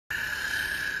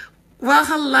Well,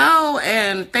 hello,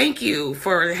 and thank you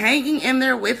for hanging in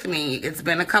there with me. It's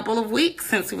been a couple of weeks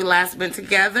since we last been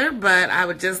together, but I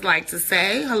would just like to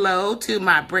say hello to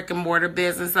my brick and mortar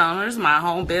business owners, my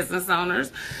home business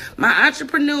owners, my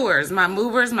entrepreneurs, my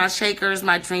movers, my shakers,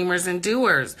 my dreamers and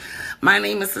doers. My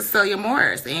name is Cecilia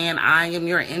Morris, and I am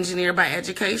your engineer by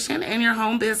education and your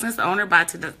home business owner by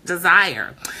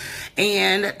desire.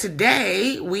 And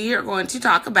today we are going to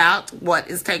talk about what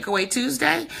is Takeaway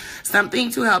Tuesday, something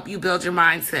to help you build your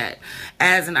mindset.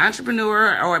 As an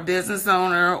entrepreneur or a business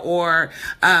owner or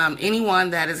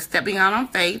anyone that is stepping out on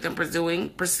faith and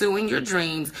pursuing your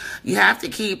dreams, you have to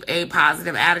keep a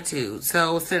positive attitude.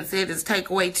 So since it is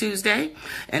Takeaway Tuesday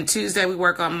and Tuesday we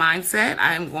work on mindset,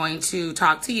 I am going to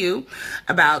talk to you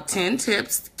about 10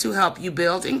 tips to help you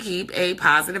build and keep a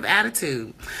positive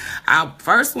attitude. I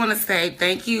first want to say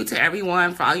thank you to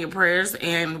everyone for all your prayers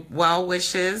and well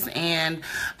wishes and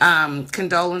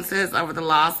condolences over the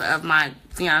loss of my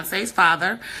fiance's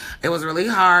father. It was really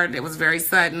hard. It was very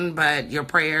sudden, but your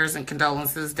prayers and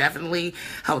condolences definitely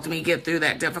helped me get through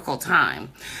that difficult time.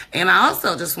 And I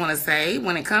also just want to say,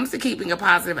 when it comes to keeping a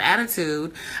positive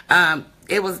attitude,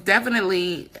 it was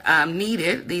definitely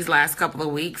needed these last couple of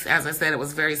weeks. As I said, it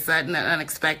was very sudden and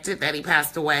unexpected that he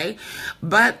passed away.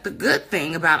 But the good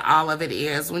thing about all of it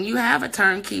is when you have a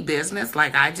turnkey business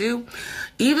like I do,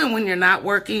 even when you're not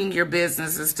working, your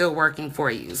business is still working for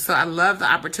you. So I love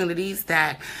the opportunities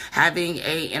that having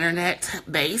a internet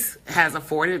base has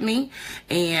afforded me.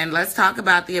 And let's talk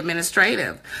about the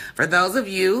administrative. For those of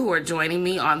you who are joining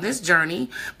me on this journey,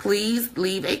 please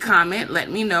leave a comment.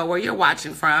 Let me know where you're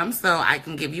watching from so I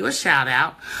can give you a shout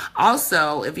out.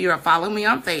 Also, if you are following me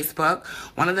on Facebook,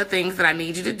 one of the things that I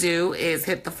need you to do is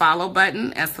hit the follow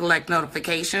button and select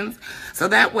notifications. So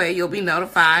that way you'll be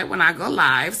notified when I go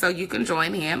live so you can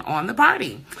join in on the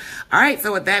party. All right,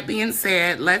 so with that being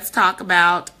said, let's talk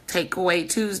about Takeaway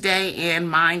Tuesday and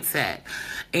mindset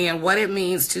and what it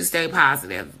means to stay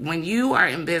positive. When you are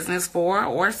in business for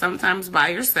or sometimes by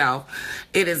yourself,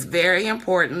 it is very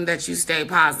important that you stay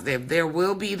positive. There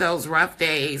will be those rough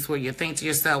days where you think to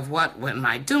yourself, what am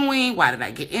I doing? Why did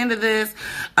I get into this?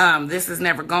 This is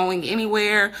never going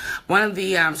anywhere. One of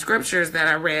the scriptures that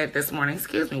I read this morning,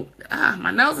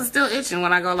 my nose is still itching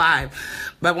when I go live.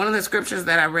 But one of the scriptures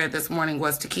that I read this morning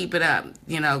was to keep it up,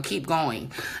 keep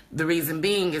going. The reason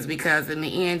being is because in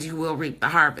the end, you will reap the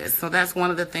harvest. So that's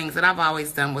one of the things that I've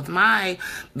always done with my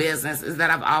business is that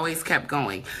I've always kept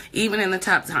going, even in the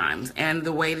tough times. And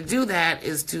the way to do that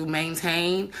is to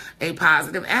maintain a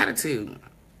positive attitude.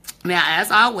 Now, as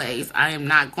always, I am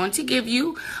not going to give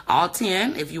you all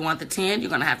 10. If you want the 10, you're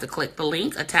going to have to click the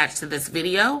link attached to this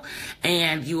video,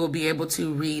 and you will be able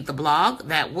to read the blog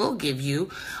that will give you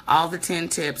all the 10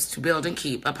 tips to build and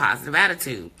keep a positive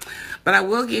attitude. But I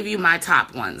will give you my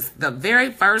top ones. The very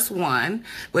first one,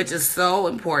 which is so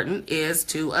important, is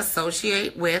to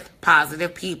associate with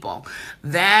positive people.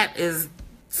 That is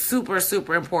super,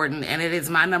 super important, and it is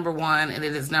my number one, and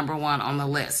it is number one on the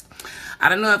list. I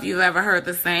don't know if you've ever heard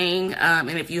the saying, and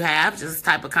if you have, just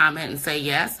type a comment and say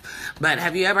yes. But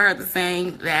have you ever heard the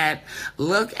saying that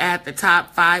look at the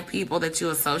top 5 people that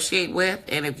you associate with,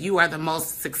 and if you are the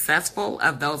most successful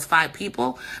of those 5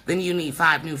 people, then you need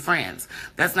 5 new friends.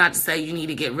 That's not to say you need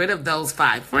to get rid of those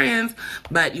 5 friends,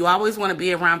 but you always want to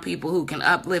be around people who can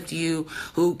uplift you,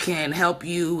 who can help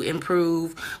you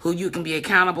improve, who you can be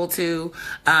accountable to.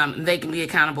 They can be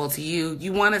accountable to you.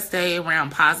 You want to stay around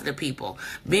positive people.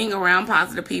 Being around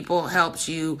positive people helps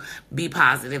you be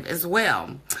positive as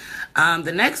well.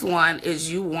 The next one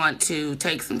is you want to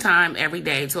take some time every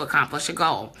day to accomplish a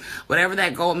goal, whatever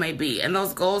that goal may be. And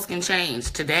those goals can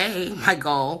change. Today, my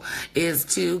goal is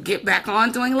to get back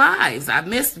on doing lives. I've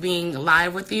missed being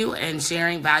live with you and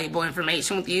sharing valuable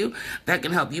information with you that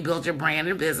can help you build your brand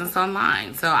and business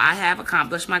online. So I have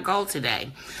accomplished my goal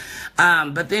today.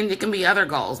 But then it can be other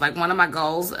goals. Like one of my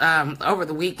goals over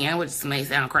the weekend, which may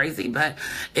sound crazy, but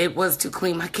it was to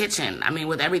clean my kitchen. I mean,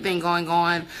 with everything going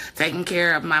on, taking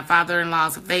care of my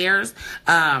father-in-law's affairs,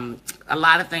 a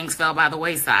lot of things fell by the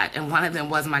wayside, and one of them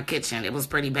was my kitchen. It was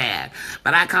pretty bad,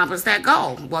 but I accomplished that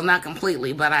goal. Well, not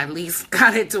completely, but I at least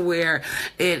got it to where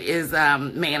it is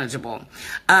manageable.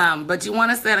 But you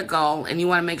want to set a goal, and you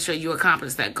want to make sure you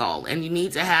accomplish that goal, and you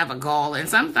need to have a goal, and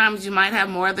sometimes you might have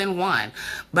more than one,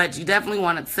 but you definitely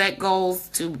want to set goals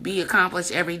to be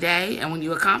accomplished every day, and when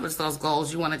you accomplish those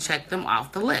goals, you want to check them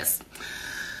off the list.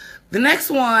 The next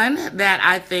one that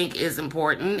I think is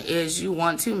important is you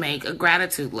want to make a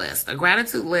gratitude list. A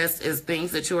gratitude list is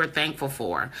things that you are thankful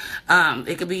for.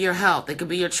 It could be your health. It could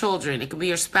be your children. It could be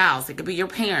your spouse. It could be your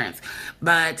parents.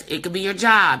 But it could be your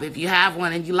job if you have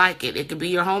one and you like it. It could be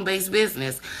your home-based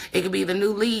business. It could be the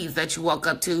new leads that you woke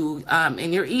up to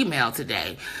in your email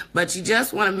today. But you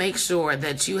just want to make sure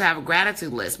that you have a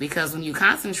gratitude list, because when you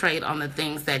concentrate on the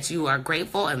things that you are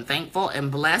grateful and thankful and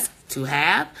blessed to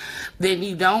have, then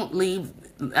you don't leave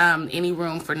any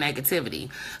room for negativity.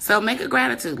 So make a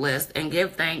gratitude list and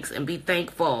give thanks and be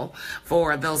thankful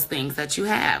for those things that you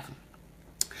have.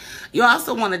 You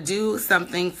also want to do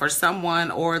something for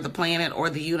someone or the planet or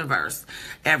the universe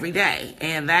every day.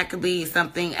 And that could be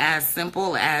something as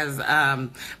simple as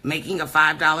making a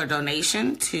 $5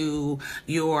 donation to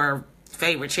your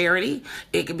favorite charity.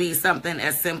 It could be something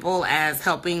as simple as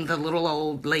helping the little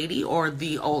old lady or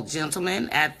the old gentleman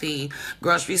at the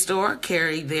grocery store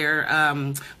carry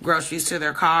their groceries to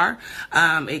their car.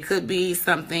 It could be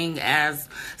something as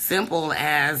simple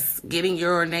as getting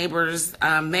your neighbor's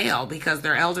mail because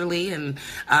they're elderly and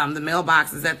the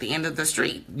mailbox is at the end of the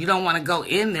street. You don't want to go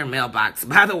in their mailbox,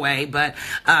 by the way, but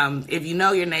if you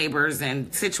know your neighbors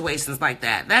and situations like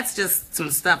that, that's just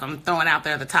some stuff I'm throwing out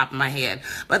there at the top of my head.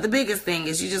 But the biggest thing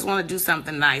is you just want to do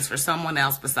something nice for someone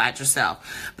else besides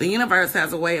yourself. The universe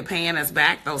has a way of paying us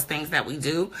back those things that we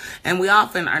do, and we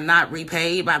often are not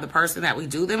repaid by the person that we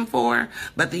do them for,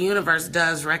 but the universe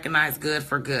does recognize good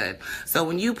for good. So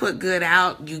when you put good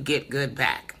out, you get good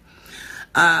back.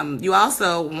 You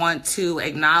also want to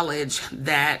acknowledge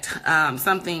that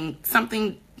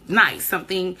something nice,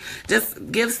 something,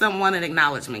 just give someone an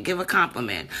acknowledgement, give a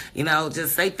compliment,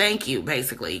 just say thank you.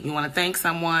 Basically, you want to thank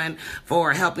someone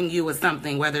for helping you with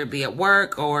something, whether it be at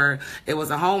work or it was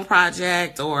a home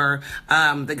project or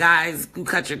the guys who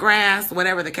cut your grass,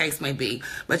 whatever the case may be,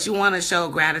 but you want to show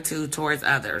gratitude towards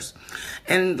others.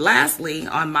 And lastly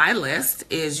on my list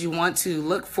is you want to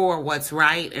look for what's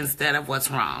right instead of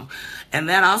what's wrong. And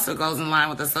that also goes in line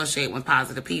with associate with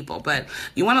positive people. But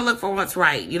you want to look for what's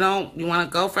right. You want to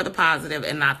go for the positive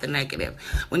and not the negative.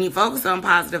 When you focus on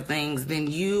positive things, then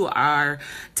you are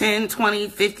 10, 20,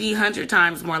 50, 100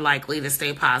 times more likely to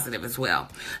stay positive as well.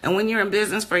 And when you're in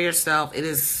business for yourself, it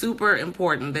is super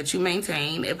important that you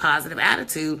maintain a positive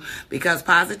attitude, because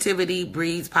positivity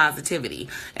breeds positivity.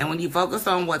 And when you focus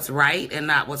on what's right and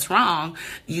not what's wrong,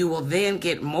 you will then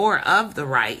get more of the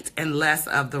right and less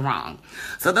of the wrong.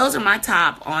 So those are my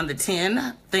top on the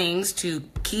 10 things to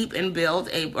keep and build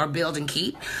and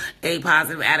keep a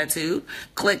positive attitude.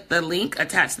 Click the link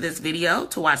attached to this video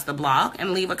to watch the blog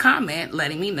and leave a comment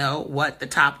letting me know what the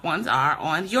top ones are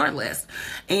on your list.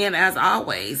 And as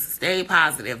always, stay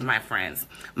positive, my friends.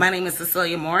 My name is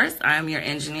Cecilia Morris. I am your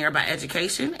engineer by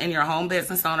education and your home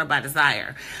business owner by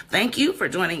desire. Thank you for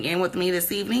joining in with me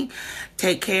this evening.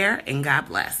 Take care and God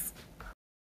bless.